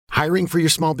Hiring for your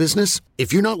small business?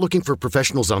 If you're not looking for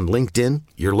professionals on LinkedIn,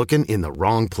 you're looking in the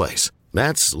wrong place.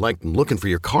 That's like looking for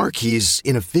your car keys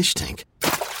in a fish tank.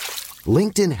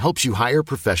 LinkedIn helps you hire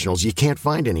professionals you can't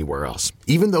find anywhere else,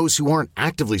 even those who aren't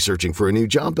actively searching for a new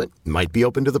job but might be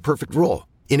open to the perfect role.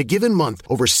 In a given month,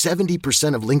 over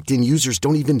 70% of LinkedIn users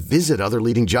don't even visit other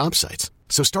leading job sites.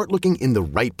 So start looking in the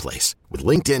right place. With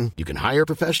LinkedIn, you can hire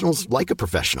professionals like a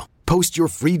professional. Post your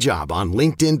free job on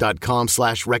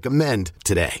linkedin.com/recommend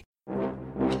today.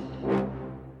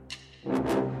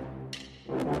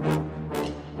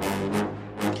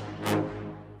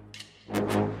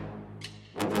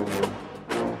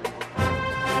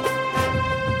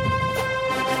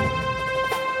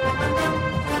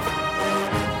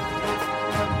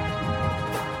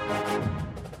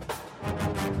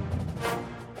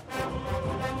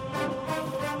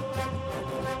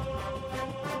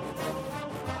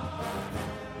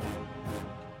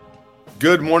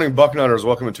 Good morning, Bucknutters.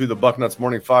 Welcome to the Bucknuts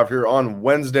Morning Five here on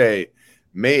Wednesday,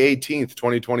 May 18th,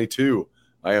 2022.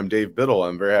 I am Dave Biddle.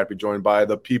 I'm very happy joined by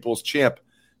the People's Champ,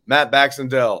 Matt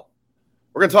Baxendale.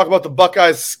 We're going to talk about the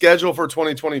Buckeyes' schedule for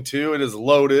 2022. It is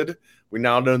loaded. We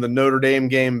now know the Notre Dame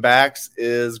game backs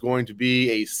is going to be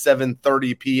a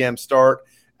 7:30 p.m. start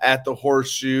at the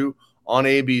Horseshoe on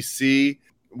ABC.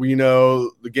 We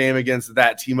know the game against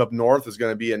that team up north is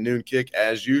going to be a noon kick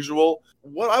as usual.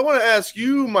 What I want to ask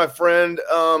you, my friend,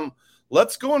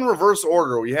 let's go in reverse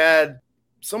order. We had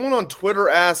someone on Twitter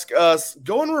ask us,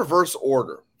 go in reverse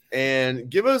order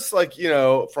and give us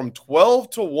from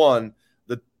 12 to 1,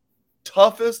 the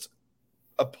toughest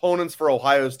opponents for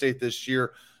Ohio State this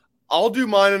year. I'll do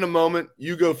mine in a moment.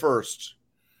 You go first.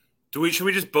 Should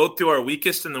we just both do our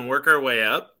weakest and then work our way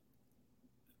up?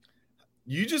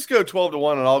 You just go 12 to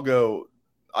 1 and I'll go.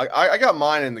 I got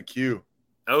mine in the queue.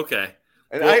 Okay.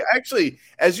 And I actually,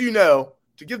 as you know,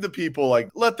 to give the people,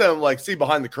 let them see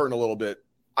behind the curtain a little bit,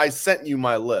 I sent you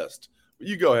my list. But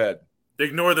you go ahead.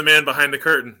 Ignore the man behind the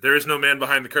curtain. There is no man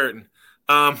behind the curtain.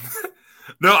 No,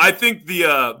 I think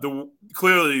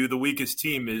clearly the weakest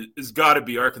team is got to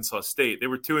be Arkansas State. They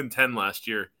were 2-10 last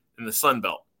year in the Sun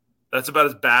Belt. That's about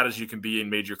as bad as you can be in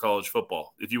major college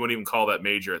football, if you wouldn't even call that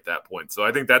major at that point. So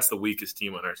I think that's the weakest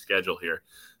team on our schedule here.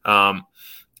 I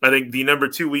think the number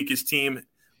 2 weakest team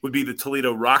would be the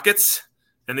Toledo Rockets.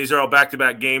 And these are all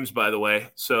back-to-back games, by the way.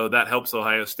 So that helps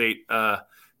Ohio State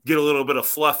get a little bit of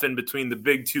fluff in between the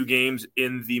big 2 games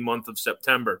in the month of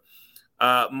September.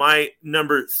 My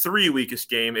number 3 weakest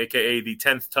game, a.k.a. the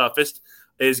 10th toughest,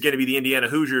 is going to be the Indiana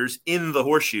Hoosiers in the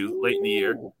Horseshoe late in the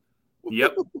year.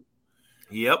 Yep.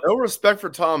 No respect for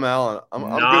Tom Allen.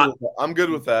 I'm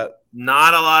good with that.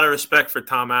 Not a lot of respect for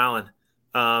Tom Allen.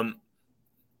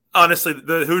 Honestly,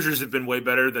 the Hoosiers have been way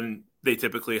better than they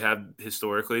typically have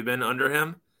historically been under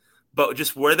him. But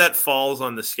just where that falls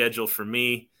on the schedule for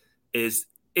me is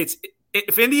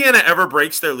if Indiana ever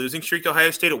breaks their losing streak to Ohio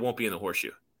State, it won't be in the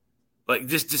Horseshoe.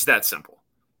 Just that simple.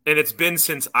 And it's been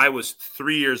since I was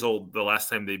 3 years old the last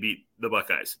time they beat the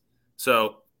Buckeyes.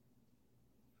 So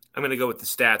I'm going to go with the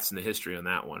stats and the history on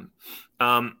that one.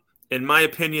 In my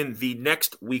opinion, the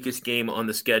next weakest game on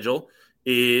the schedule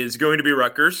is going to be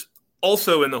Rutgers,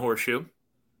 also in the Horseshoe.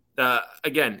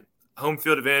 Again, home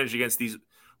field advantage against these.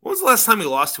 When was the last time we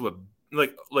lost to a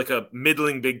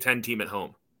middling Big Ten team at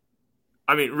home?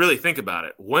 I mean, really think about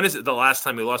it. When is it the last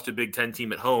time we lost to a Big Ten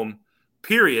team at home,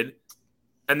 period?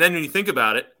 And then when you think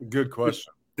about it. Good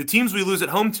question. The teams we lose at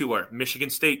home to are Michigan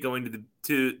State going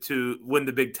to win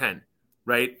the Big Ten.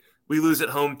 Right? We lose at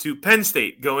home to Penn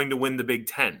State going to win the Big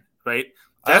Ten, right?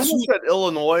 I almost said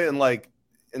Illinois in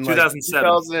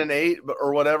 2008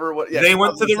 or whatever. They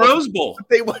went to the Rose Bowl.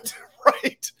 They went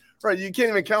right. You can't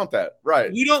even count that.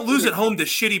 Right. We don't lose at home to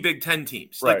shitty Big Ten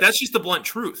teams. Right. That's just the blunt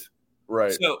truth.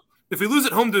 Right. So if we lose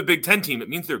at home to a Big Ten team, it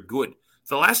means they're good.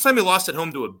 So the last time we lost at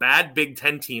home to a bad Big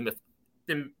Ten team,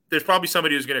 and there's probably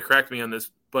somebody who's going to correct me on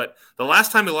this, but the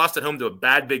last time we lost at home to a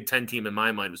bad Big Ten team in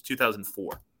my mind was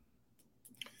 2004.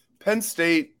 Penn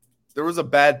State, there was a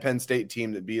bad Penn State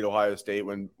team that beat Ohio State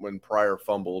when Pryor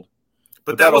fumbled.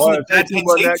 But that wasn't a bad Penn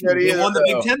State team. They won the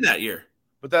Big Ten that year.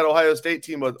 But that Ohio State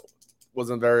team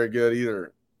wasn't very good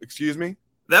either. Excuse me?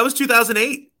 That was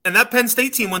 2008, and that Penn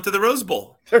State team went to the Rose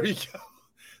Bowl. There you go.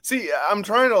 See, I'm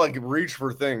trying to reach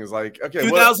for things okay.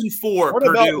 2004. What Purdue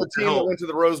about the team that went to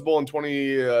the Rose Bowl in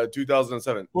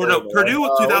 2007? Or no, Purdue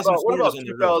 2004. What about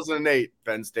 2008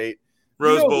 Penn State?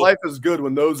 Rose Bowl. Life is good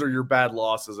when those are your bad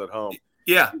losses at home.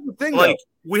 Yeah,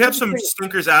 we have some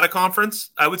stinkers out of conference.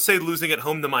 I would say losing at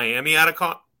home to Miami on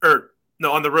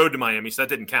the road to Miami, so that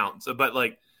didn't count. So, but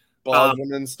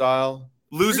Baldwin style.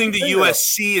 Losing to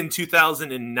USC in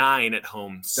 2009 at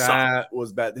home. That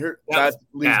was bad. That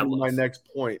leads me to my next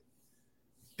point.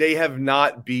 they have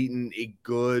not beaten a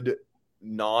good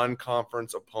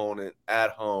non-conference opponent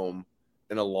at home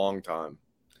in a long time.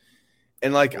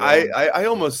 And like I've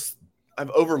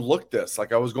overlooked this.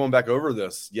 Like I was going back over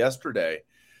this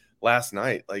last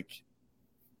night. Like,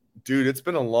 dude, it's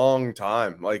been a long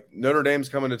time. Like Notre Dame's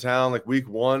coming to town like week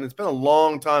 1. It's been a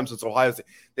long time since Ohio State.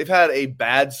 They've had a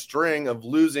bad string of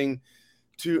losing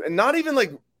to, and not even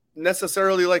like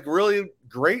necessarily like really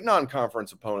great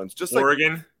non-conference opponents, just like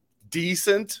Oregon,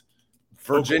 decent,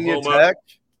 Virginia Oklahoma,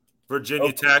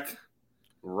 Tech, Tech,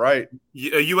 right?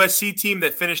 A USC team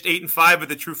that finished 8-5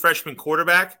 with a true freshman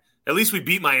quarterback. At least we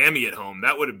beat Miami at home.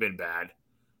 That would have been bad.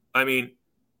 I mean,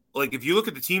 like if you look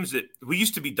at the teams that we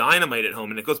used to be dynamite at home,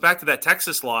 and it goes back to that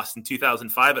Texas loss in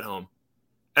 2005 at home.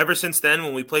 Ever since then,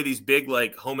 when we play these big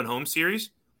like home and home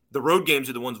series, the road games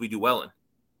are the ones we do well in.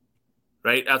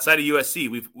 Right outside of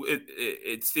USC,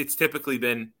 it's typically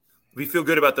been we feel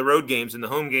good about the road games, and the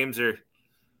home games are,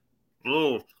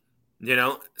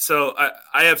 So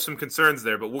I have some concerns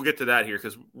there, but we'll get to that here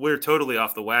because we're totally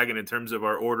off the wagon in terms of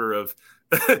our order of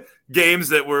games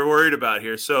that we're worried about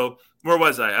here. So where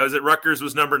was I? I was at Rutgers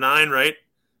was number 9, right?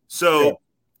 So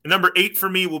Number 8 for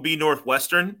me will be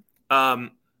Northwestern.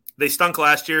 They stunk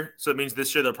last year, so it means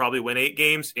this year they'll probably win 8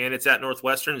 games, and it's at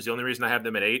Northwestern is the only reason I have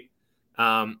them at 8.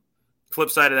 Flip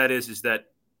side of that is that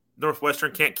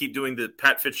Northwestern can't keep doing the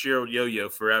Pat Fitzgerald yo-yo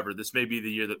forever. This may be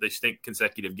the year that they stink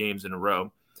consecutive games in a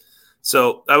row.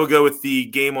 So I would go with the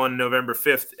game on November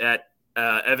 5th at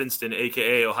Evanston,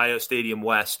 a.k.a. Ohio Stadium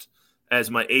West, as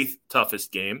my 8th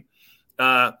toughest game.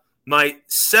 My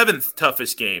 7th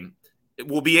toughest game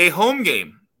will be a home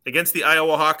game against the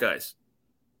Iowa Hawkeyes.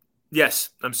 Yes,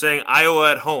 I'm saying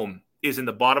Iowa at home is in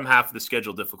the bottom half of the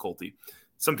schedule difficulty.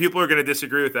 Some people are going to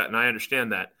disagree with that, and I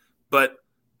understand that. But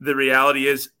the reality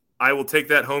is I will take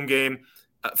that home game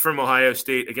from Ohio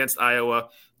State against Iowa.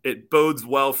 It bodes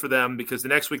well for them because the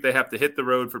next week they have to hit the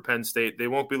road for Penn State. They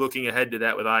won't be looking ahead to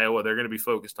that with Iowa. They're going to be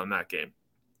focused on that game.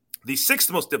 The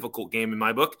 6th most difficult game in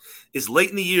my book is late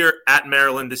in the year at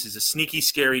Maryland. This is a sneaky,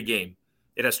 scary game.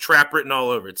 It has trap written all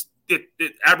over it.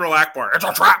 Admiral Akbar, it's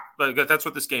a trap. That's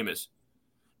what this game is.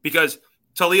 Because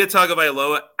Taulia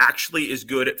Tagovailoa actually is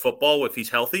good at football if he's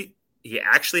healthy. He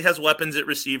actually has weapons at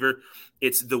receiver.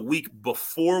 It's the week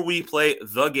before we play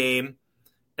the game.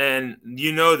 And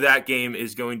you know that game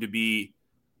is going to be,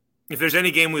 if there's any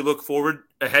game we look forward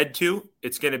ahead to,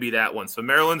 it's going to be that one. So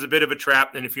Maryland's a bit of a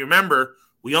trap. And if you remember,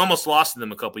 we almost lost to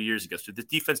them a couple years ago. So if the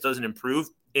defense doesn't improve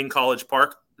in College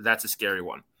Park, that's a scary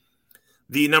one.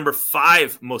 The number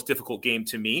 5 most difficult game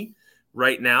to me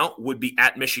right now would be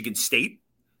at Michigan State.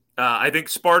 I think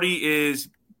Sparty is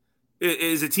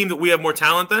a team that we have more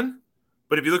talent than.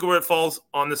 But if you look at where it falls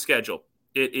on the schedule,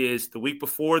 it is the week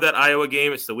before that Iowa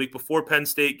game. It's the week before Penn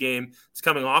State game. It's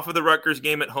coming off of the Rutgers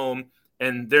game at home.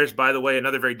 And there's, by the way,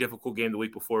 another very difficult game the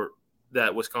week before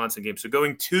that Wisconsin game. So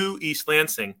going to East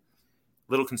Lansing, a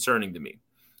little concerning to me.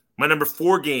 My number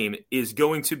 4 game is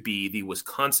going to be the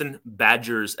Wisconsin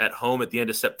Badgers at home at the end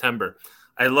of September.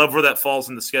 I love where that falls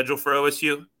in the schedule for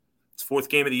OSU. It's 4th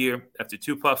game of the year after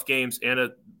 2 puff games and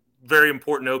a very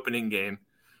important opening game.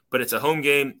 But it's a home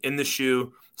game in the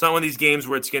shoe. It's not one of these games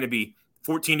where it's going to be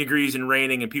 14 degrees and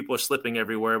raining and people are slipping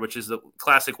everywhere, which is the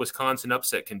classic Wisconsin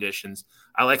upset conditions.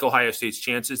 I like Ohio State's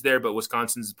chances there, but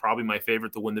Wisconsin's probably my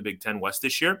favorite to win the Big Ten West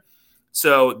this year.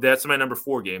 So that's my number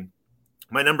 4 game.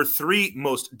 My number 3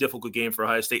 most difficult game for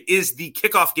Ohio State is the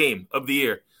kickoff game of the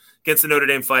year against the Notre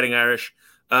Dame Fighting Irish,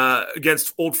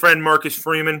 against old friend Marcus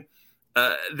Freeman.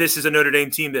 This is a Notre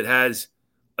Dame team that has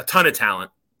a ton of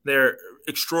talent. They're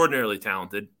extraordinarily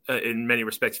talented in many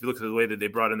respects. If you look at the way that they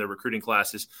brought in their recruiting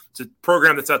classes, it's a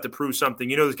program that's out to prove something.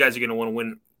 You know those guys are going to want to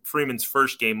win Freeman's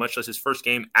first game, much less his first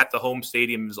game at the home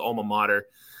stadium, his alma mater.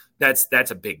 That's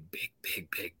a big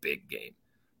game.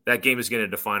 That game is going to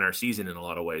define our season in a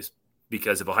lot of ways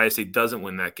because if Ohio State doesn't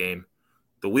win that game,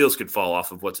 the wheels could fall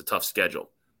off of what's a tough schedule.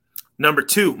 Number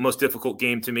 2 most difficult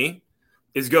game to me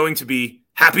is going to be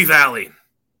Happy Valley,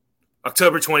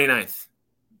 October 29th.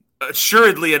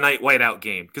 Assuredly a night whiteout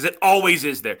game because it always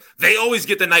is there. They always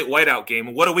get the night whiteout game.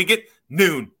 And what do we get?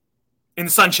 Noon in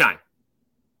the sunshine.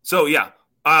 So, yeah,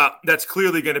 that's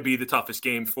clearly going to be the toughest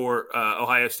game for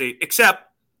Ohio State,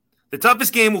 except the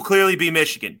toughest game will clearly be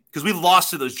Michigan because we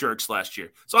lost to those jerks last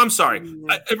year. So I'm sorry.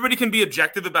 Everybody can be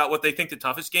objective about what they think the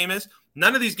toughest game is.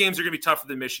 None of these games are going to be tougher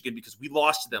than Michigan because we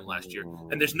lost to them last year.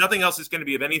 And there's nothing else that's going to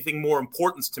be of anything more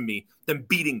importance to me than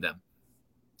beating them.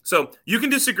 So you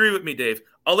can disagree with me, Dave.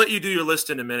 I'll let you do your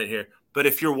list in a minute here. But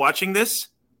if you're watching this,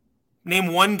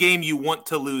 name one game you want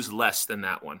to lose less than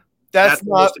that one. That's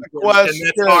not the question.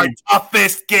 And that's our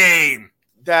toughest game.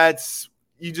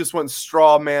 you just went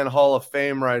straw man Hall of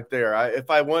Fame right there. If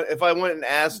I went and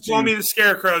asked you, call me the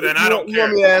scarecrow, then I don't care. You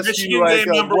want me to ask Michigan you like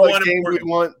game what game we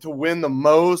want to win the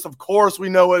most? Of course, we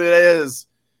know what it is.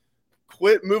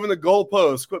 Quit moving the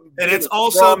goalposts. And it's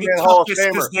also the toughest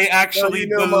because they actually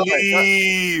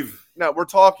believe. Now we're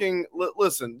talking.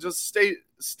 Listen, just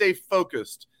stay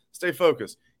focused. Stay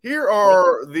focused. Here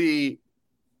are the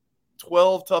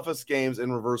 12 toughest games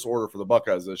in reverse order for the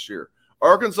Buckeyes this year: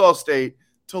 Arkansas State,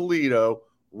 Toledo,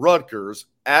 Rutgers,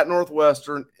 at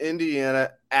Northwestern,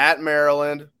 Indiana, at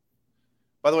Maryland.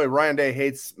 By the way, Ryan Day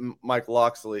hates Mike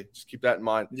Locksley. Just keep that in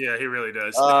mind. Yeah, he really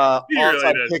does. He really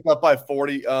does. Pick up by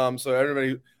 40. So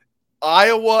everybody,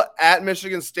 Iowa, at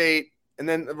Michigan State, and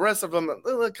then the rest of them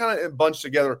kind of bunched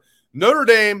together. Notre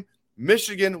Dame,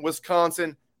 Michigan,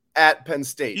 Wisconsin, at Penn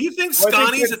State. Do you think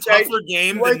Scotty's a tougher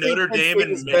game than Notre Dame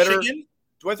and Michigan?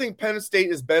 Do I think Penn State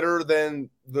is better than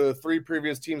the 3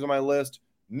 previous teams on my list?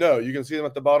 No. You can see them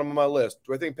at the bottom of my list.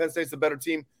 Do I think Penn State's a better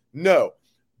team? No.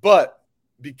 But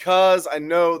because I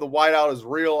know the whiteout is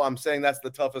real, I'm saying that's the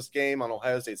toughest game on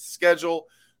Ohio State's schedule.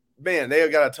 Man, they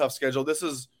have got a tough schedule. This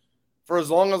is, for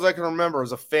as long as I can remember,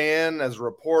 as a fan, as a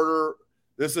reporter,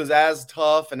 this is as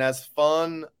tough and as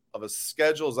fun of a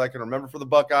schedule as I can remember for the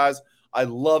Buckeyes. I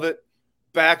love it.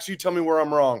 Bax, you tell me where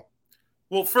I'm wrong.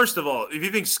 Well, first of all, if you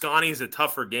think Scotty is a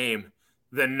tougher game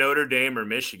than Notre Dame or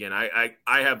Michigan, I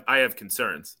have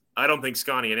concerns. I don't think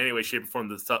Scotty in any way, shape, or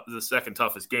form is the second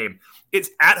toughest game. It's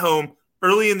at home,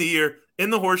 early in the year, in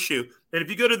the Horseshoe. And if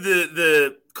you go to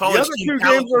the college team, the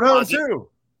other 2 games are at home too.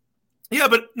 Yeah,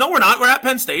 but no, we're not. We're at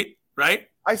Penn State, right?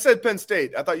 I said Penn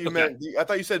State. I thought you meant. I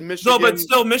thought you said Michigan. No, but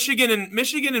still Michigan and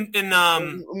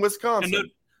Wisconsin.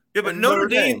 But Notre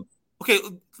Dame. Okay,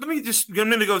 I'm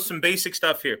going to go some basic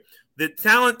stuff here. The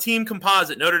talent team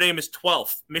composite, Notre Dame is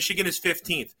 12th. Michigan is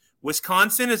 15th.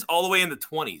 Wisconsin is all the way in the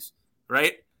 20s,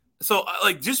 right? So,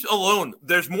 just alone,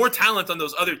 there's more talent on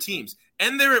those other teams.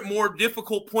 And they're at more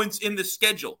difficult points in the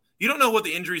schedule. You don't know what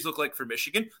the injuries look like for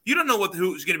Michigan. You don't know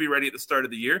who's going to be ready at the start of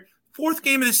the year. 4th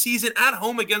game of the season at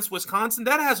home against Wisconsin,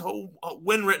 that has a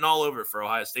win written all over it for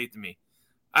Ohio State to me.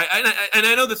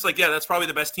 I know that's that's probably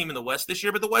the best team in the West this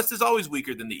year, but the West is always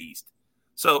weaker than the East.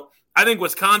 So I think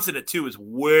Wisconsin at 2 is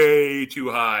way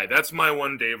too high. That's my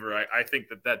one, Daver. I think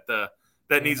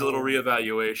that needs a little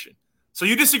reevaluation. So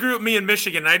you disagree with me in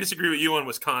Michigan, and I disagree with you on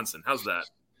Wisconsin. How's that?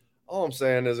 All I'm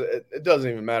saying is it doesn't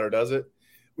even matter, does it?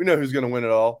 We know who's going to win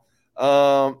it all.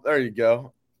 There you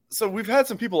go. So we've had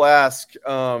some people ask,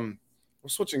 we're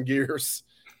switching gears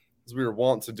as we were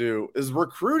wont to do. Is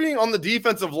recruiting on the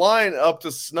defensive line up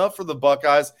to snuff for the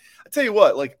Buckeyes? I tell you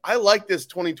what, I like this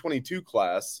 2022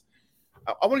 class.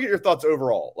 I want to get your thoughts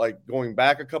overall, going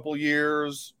back a couple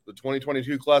years, the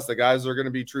 2022 class, the guys that are going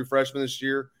to be true freshmen this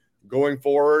year, going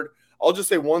forward. I'll just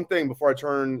say one thing before I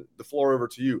turn the floor over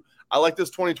to you. I like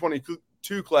this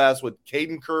 2022 class with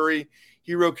Caden Curry,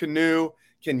 Hero Kanu,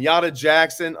 Kenyatta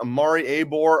Jackson, Amari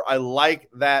Abor. I like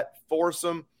that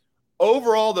foursome.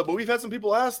 Overall, but we've had some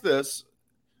people ask this.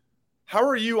 How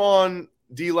are you on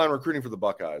D-line recruiting for the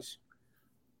Buckeyes?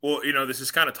 Well, this is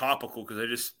kind of topical because I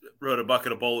just wrote a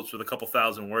bucket of bullets with a couple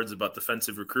thousand words about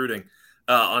defensive recruiting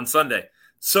on Sunday.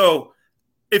 So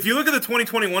if you look at the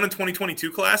 2021 and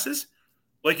 2022 classes,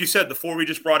 like you said, the 4 we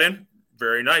just brought in,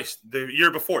 very nice. The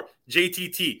year before,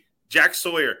 JTT, Jack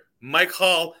Sawyer, Mike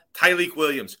Hall, Tyleek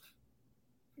Williams.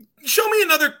 Show me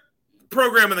another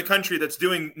program in the country that's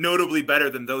doing notably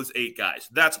better than those 8 guys.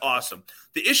 That's awesome.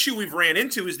 The issue we've ran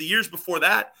into is the years before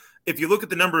that, if you look at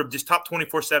the number of just top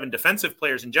 24/7 defensive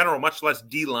players in general, much less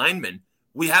D linemen,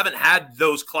 we haven't had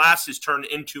those classes turn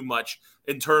into much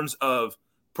in terms of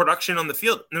production on the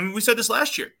field. And we said this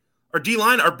last year. Our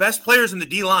D-line, our best players in the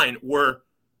D-line were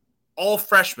all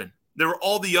freshmen. They were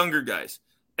all the younger guys.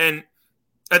 And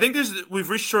I think we've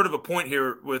reached sort of a point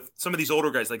here with some of these older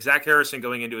guys, like Zach Harrison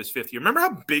going into his 5th year. Remember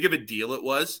how big of a deal it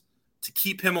was to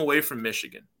keep him away from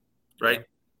Michigan, right? Yeah.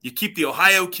 You keep the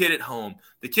Ohio kid at home.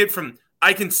 The kid from –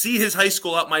 I can see his high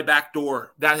school out my back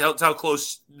door. That's how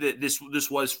close this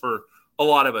was for a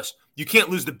lot of us. You can't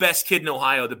lose the best kid in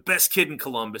Ohio, the best kid in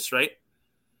Columbus, right?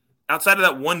 Outside of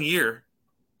that 1 year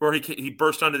where he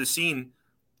burst onto the scene,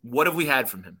 what have we had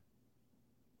from him?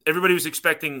 Everybody was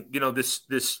expecting,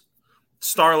 this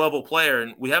star-level player,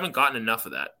 and we haven't gotten enough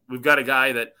of that. We've got a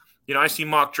guy that, I see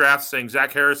mock drafts saying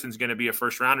Zach Harrison's going to be a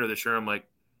first-rounder this year. I'm like,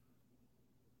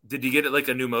 did you get it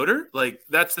a new motor?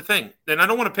 That's the thing. And I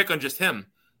don't want to pick on just him.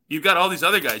 You've got all these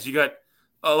other guys. You got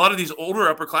a lot of these older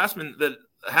upperclassmen that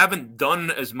haven't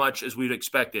done as much as we'd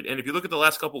expected. And if you look at the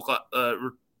last couple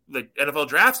NFL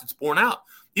drafts, it's borne out.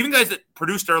 Even guys that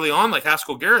produced early on, like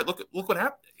Haskell Garrett, look what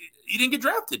happened. He didn't get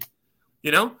drafted.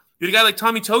 You You had a guy like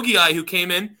Tommy Togiai who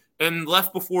came in and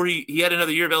left before he had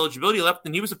another year of eligibility left,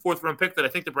 and he was a fourth-round pick that I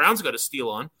think the Browns got a steal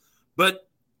on. But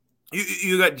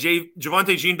you got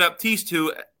Javonte Jean-Baptiste,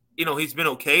 who, he's been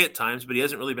okay at times, but he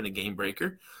hasn't really been a game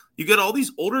breaker. You got all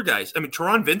these older guys. I mean,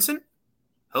 Teron Vincent,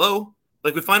 hello?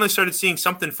 Like, we finally started seeing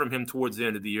something from him towards the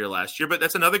end of the year last year, but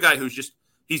that's another guy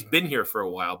he's been here for a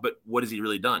while, but what has he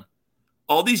really done?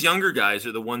 All these younger guys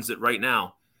are the ones that right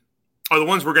now are the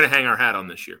ones we're going to hang our hat on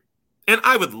this year. And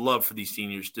I would love for these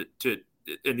seniors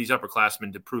and these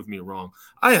upperclassmen to prove me wrong.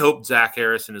 I hope Zach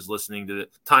Harrison is listening to the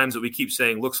times that we keep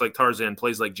saying, looks like Tarzan,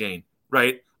 plays like Jane,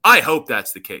 right? I hope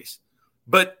that's the case.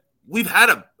 But we've had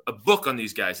a book on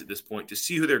these guys at this point to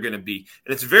see who they're going to be.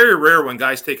 And it's very rare when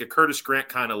guys take a Curtis Grant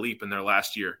kind of leap in their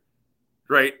last year,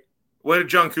 right? What did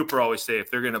John Cooper always say? If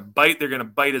they're going to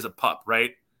bite as a pup,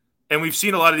 right? And we've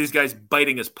seen a lot of these guys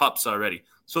biting as pups already.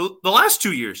 So the last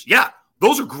 2 years, yeah,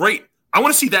 those are great. I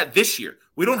want to see that this year.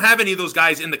 We don't have any of those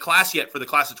guys in the class yet for the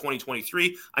class of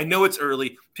 2023. I know it's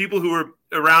early. People who were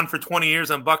around for 20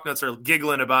 years on Bucknuts are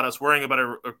giggling about us worrying about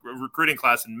a recruiting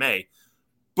class in May.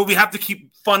 But we have to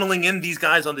keep funneling in these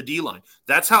guys on the D-line.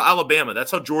 That's how Alabama,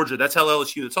 that's how Georgia, that's how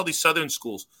LSU, that's how these Southern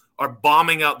schools are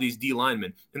bombing out these D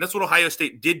linemen. And that's what Ohio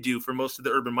State did do for most of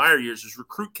the Urban Meyer years, is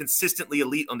recruit consistently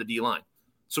elite on the D-line.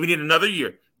 So we need another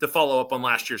year to follow up on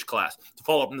last year's class, to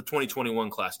follow up in the 2021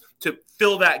 class, to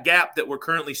fill that gap that we're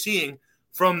currently seeing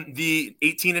from the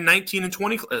 18 and 19 and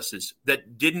 20 classes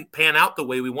that didn't pan out the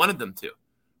way we wanted them to,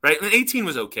 right? And 18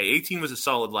 was okay. 18 was a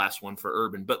solid last one for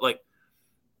Urban. But,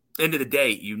 end of the day,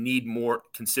 you need more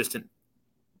consistent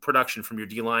production from your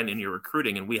D-line and your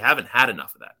recruiting, and we haven't had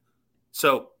enough of that.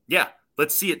 So, yeah,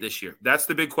 let's see it this year. That's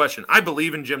the big question. I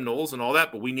believe in Jim Knowles and all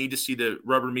that, but we need to see the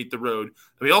rubber meet the road.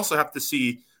 And we also have to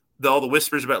see all the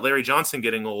whispers about Larry Johnson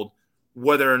getting old,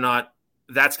 whether or not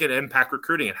that's going to impact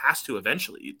recruiting. It has to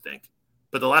eventually, you'd think.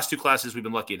 But the last two classes, we've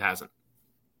been lucky it hasn't.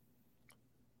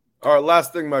 All right,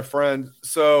 last thing, my friend.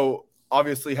 So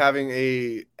obviously having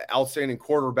a outstanding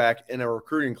quarterback in a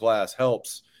recruiting class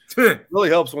helps. Really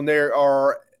helps when they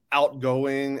are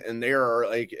outgoing and they are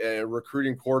like a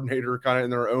recruiting coordinator kind of in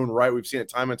their own right. We've seen it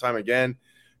time and time again.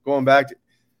 Going back to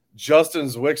Justin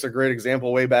Zwick's a great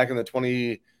example way back in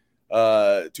the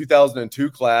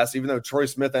 2002 class, even though Troy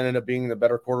Smith ended up being the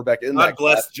better quarterback in that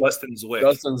class. Justin Zwick.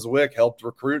 Justin Zwick helped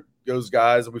recruit those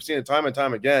guys. We've seen it time and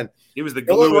time again. He was the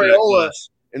glue in that class.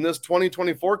 In this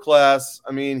 2024 class,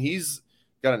 I mean, he's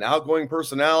got an outgoing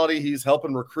personality. He's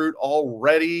helping recruit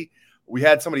already. We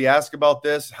had somebody ask about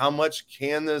this. How much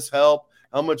can this help?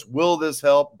 How much will this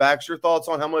help? Bax, your thoughts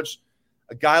on how much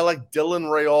a guy like Dylan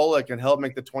Raiola can help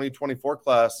make the 2024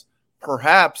 class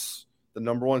perhaps the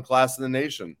number one class in the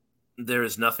nation? There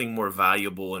is nothing more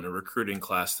valuable in a recruiting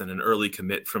class than an early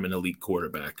commit from an elite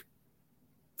quarterback.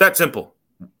 That simple.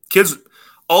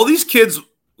 All these kids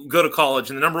go to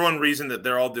college, and the number one reason that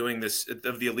they're all doing this,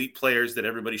 of the elite players that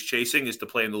everybody's chasing, is to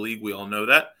play in the league. We all know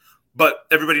that. But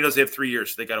everybody knows they have 3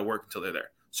 years, so they got to work until they're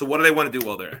there. So what do they want to do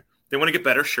while they're there? They want to get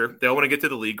better, sure. They all want to get to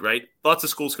the league, right? Lots of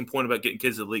schools complain about getting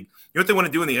kids to the league. You know what they want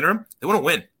to do in the interim? They want to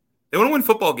win. They want to win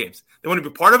football games. They want to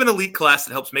be part of an elite class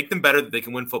that helps make them better, that they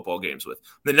can win football games with.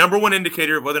 The number one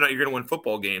indicator of whether or not you're going to win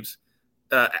football games,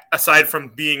 aside from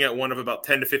being at one of about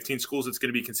 10 to 15 schools that's going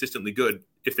to be consistently good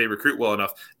if they recruit well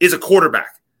enough, is a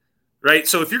quarterback, right?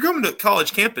 So if you're coming to a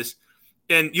college campus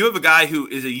and you have a guy who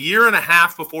is a year and a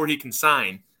half before he can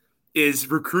sign,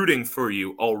 is recruiting for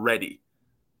you already,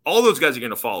 all those guys are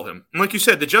going to follow him. And like you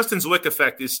said, the Justin Zwick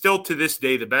effect is still to this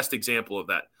day the best example of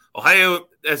that. Ohio,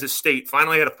 as a state,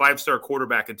 finally had a 5-star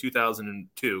quarterback in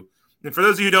 2002. And for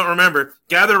those of you who don't remember,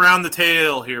 gather around the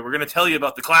table here. We're going to tell you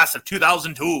about the class of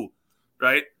 2002,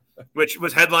 right? Which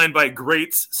was headlined by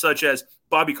greats such as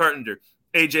Bobby Carpenter,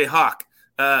 A.J. Hawk.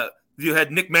 You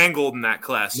had Nick Mangold in that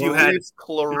class. You had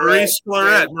Maurice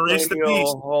Clarett, Maurice the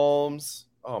Beast. Holmes.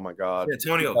 Oh, my God.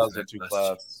 Antonio was that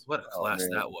class. What a class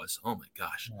that was. Oh, my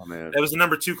gosh. Oh, man. That was the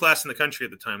number 2 class in the country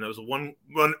at the time. That was one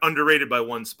underrated by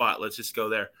one spot. Let's just go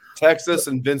there. Texas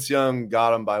and Vince Young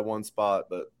got him by one spot,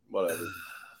 but whatever.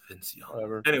 Vince Young.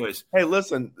 Whatever. Anyways. Hey,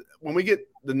 listen, when we get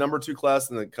the number 2 class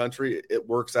in the country, it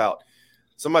works out.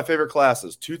 Some of my favorite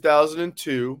classes,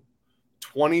 2002,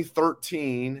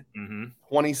 2013,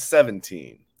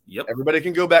 2017. Yep. Everybody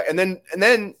can go back. And then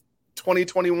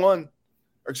 2021.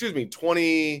 Or excuse me,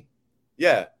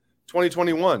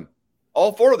 2021.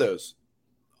 All 4 of those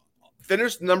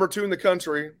finished number 2 in the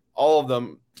country. All of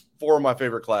them, 4 of my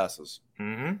favorite classes.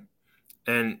 Mm-hmm.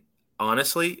 And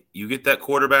honestly, you get that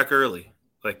quarterback early,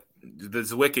 like the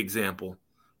Zwick example,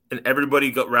 and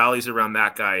everybody rallies around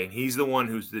that guy, and he's the one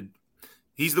who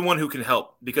can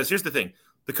help. Because here's the thing: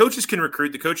 the coaches can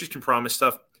recruit, the coaches can promise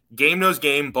stuff. Game knows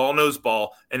game, ball knows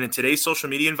ball. And in today's social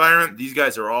media environment, these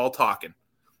guys are all talking.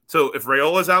 So if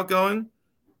Rayola's outgoing,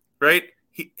 right?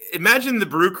 Imagine the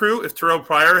Brew Crew if Terrell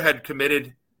Pryor had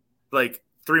committed like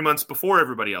 3 months before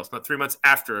everybody else, not 3 months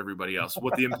after everybody else,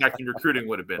 what the impact in recruiting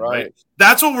would have been, right?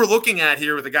 That's what we're looking at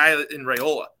here with a guy in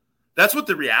Raiola. That's what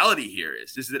the reality here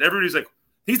is that everybody's like,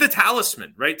 he's the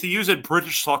talisman, right? To use a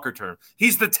British soccer term,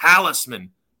 he's the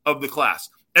talisman of the class.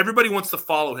 Everybody wants to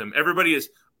follow him. Everybody is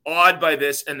awed by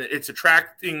this, and it's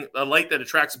attracting a light that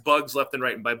attracts bugs left and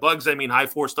right. And by bugs, I mean high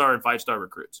 4-star and 5-star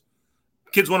recruits.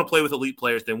 Kids want to play with elite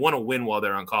players. They want to win while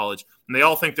they're on college, and they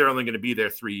all think they're only going to be there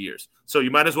 3 years. So you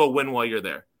might as well win while you're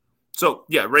there. So,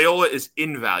 yeah, Raiola is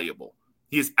invaluable.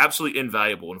 He is absolutely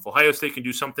invaluable. And if Ohio State can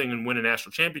do something and win a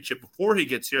national championship before he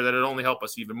gets here, that'll only help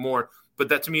us even more. But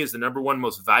that, to me, is the number one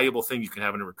most valuable thing you can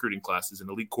have in a recruiting class is an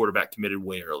elite quarterback committed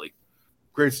way early.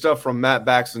 Great stuff from Matt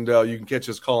Baxendale. You can catch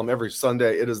his column every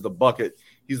Sunday. It is The Bucket.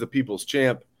 He's the people's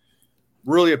champ.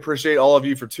 Really appreciate all of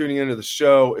you for tuning into the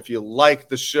show. If you like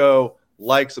the show,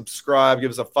 like, subscribe,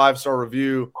 give us a 5-star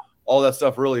review. All that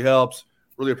stuff really helps.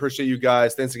 Really appreciate you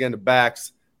guys. Thanks again to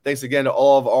Bax. Thanks again to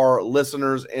all of our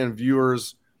listeners and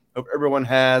viewers. Hope everyone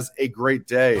has a great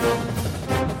day.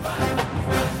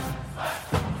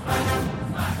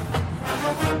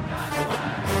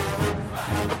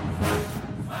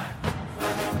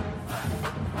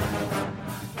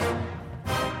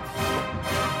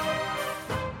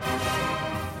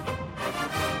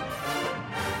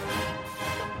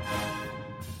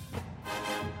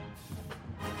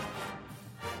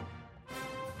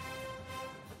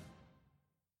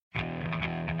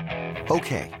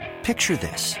 Okay, picture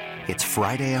this. It's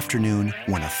Friday afternoon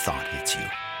when a thought hits you.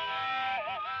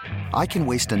 I can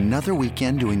waste another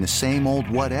weekend doing the same old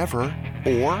whatever,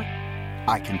 or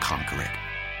I can conquer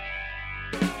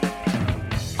it.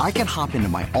 I can hop into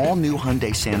my all-new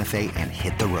Hyundai Santa Fe and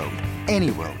hit the road.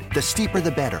 Any road. The steeper,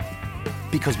 the better.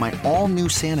 Because my all-new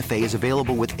Santa Fe is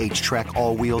available with H-Track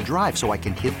all-wheel drive, so I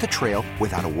can hit the trail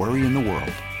without a worry in the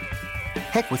world.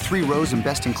 Heck, with 3 rows and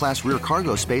best-in-class rear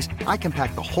cargo space, I can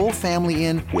pack the whole family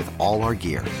in with all our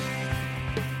gear.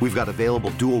 We've got available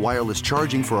dual wireless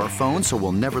charging for our phones, so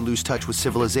we'll never lose touch with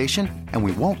civilization, and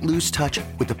we won't lose touch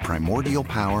with the primordial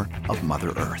power of Mother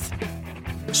Earth.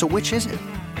 So which is it?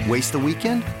 Waste the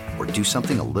weekend or do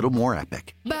something a little more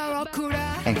epic?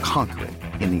 And conquer it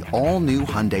in the all-new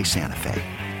Hyundai Santa Fe.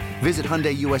 Visit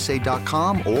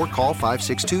HyundaiUSA.com or call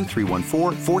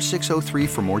 562-314-4603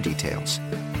 for more details.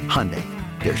 Hyundai,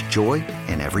 there's joy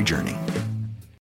in every journey.